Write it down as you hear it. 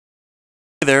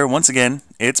Hey there, once again,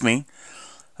 it's me.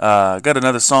 Got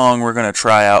another song we're going to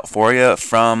try out for you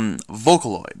from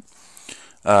Vocaloid.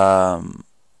 I'm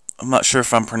not sure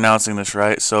if I'm pronouncing this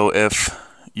right, so if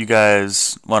you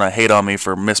guys want to hate on me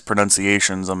for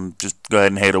mispronunciations, I'm just go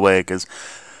ahead and hate away, because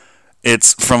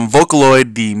it's from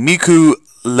Vocaloid, the Miku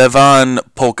Levan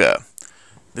polka.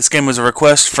 This game was a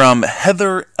request from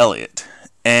Heather Elliott,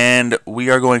 and we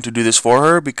are going to do this for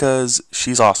her because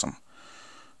she's awesome.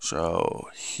 So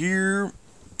here,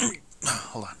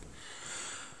 hold on.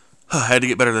 I had to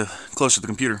get closer to the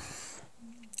computer.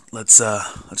 Let's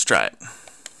try it.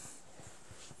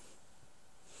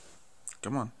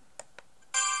 Come on.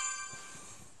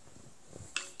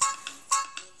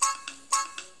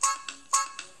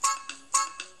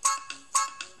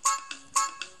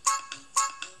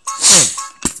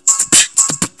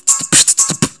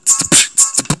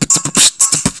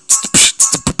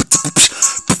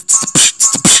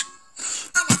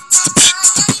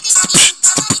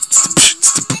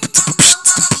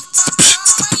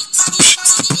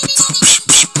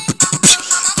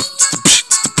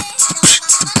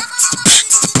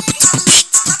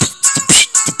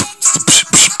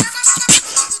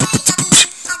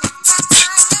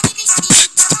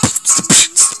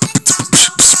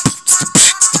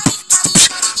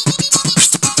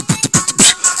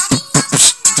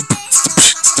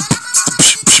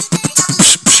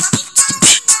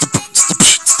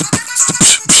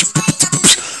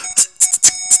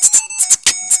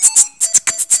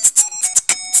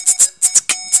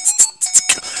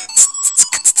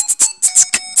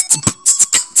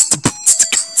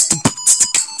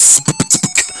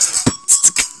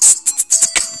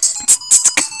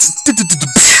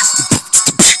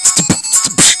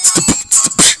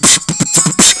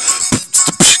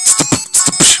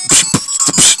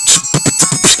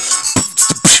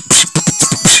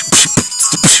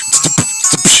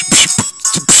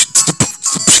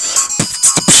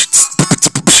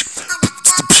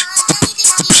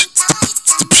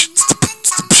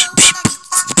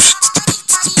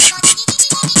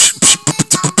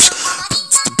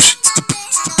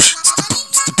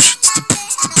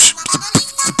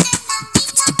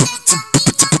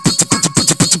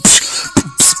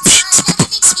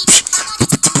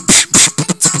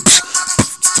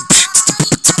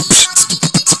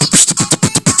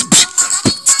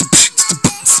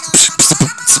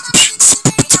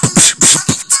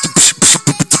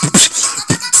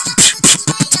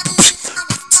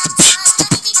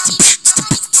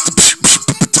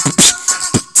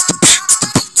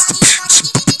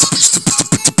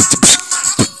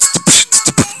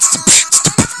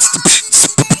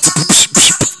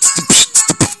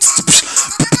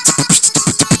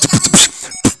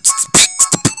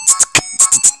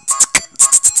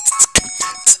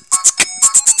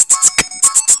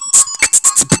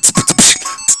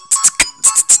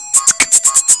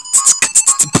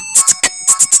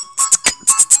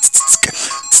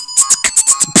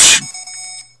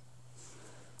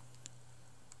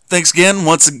 Thanks again,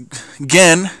 once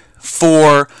again,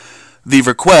 for the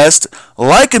request.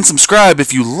 Like and subscribe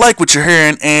if you like what you're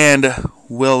hearing, and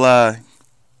we'll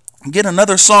get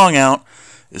another song out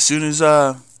as soon as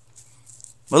my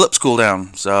lips cool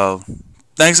down. So,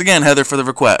 thanks again, Heather, for the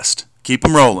request. Keep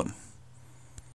 'em rolling.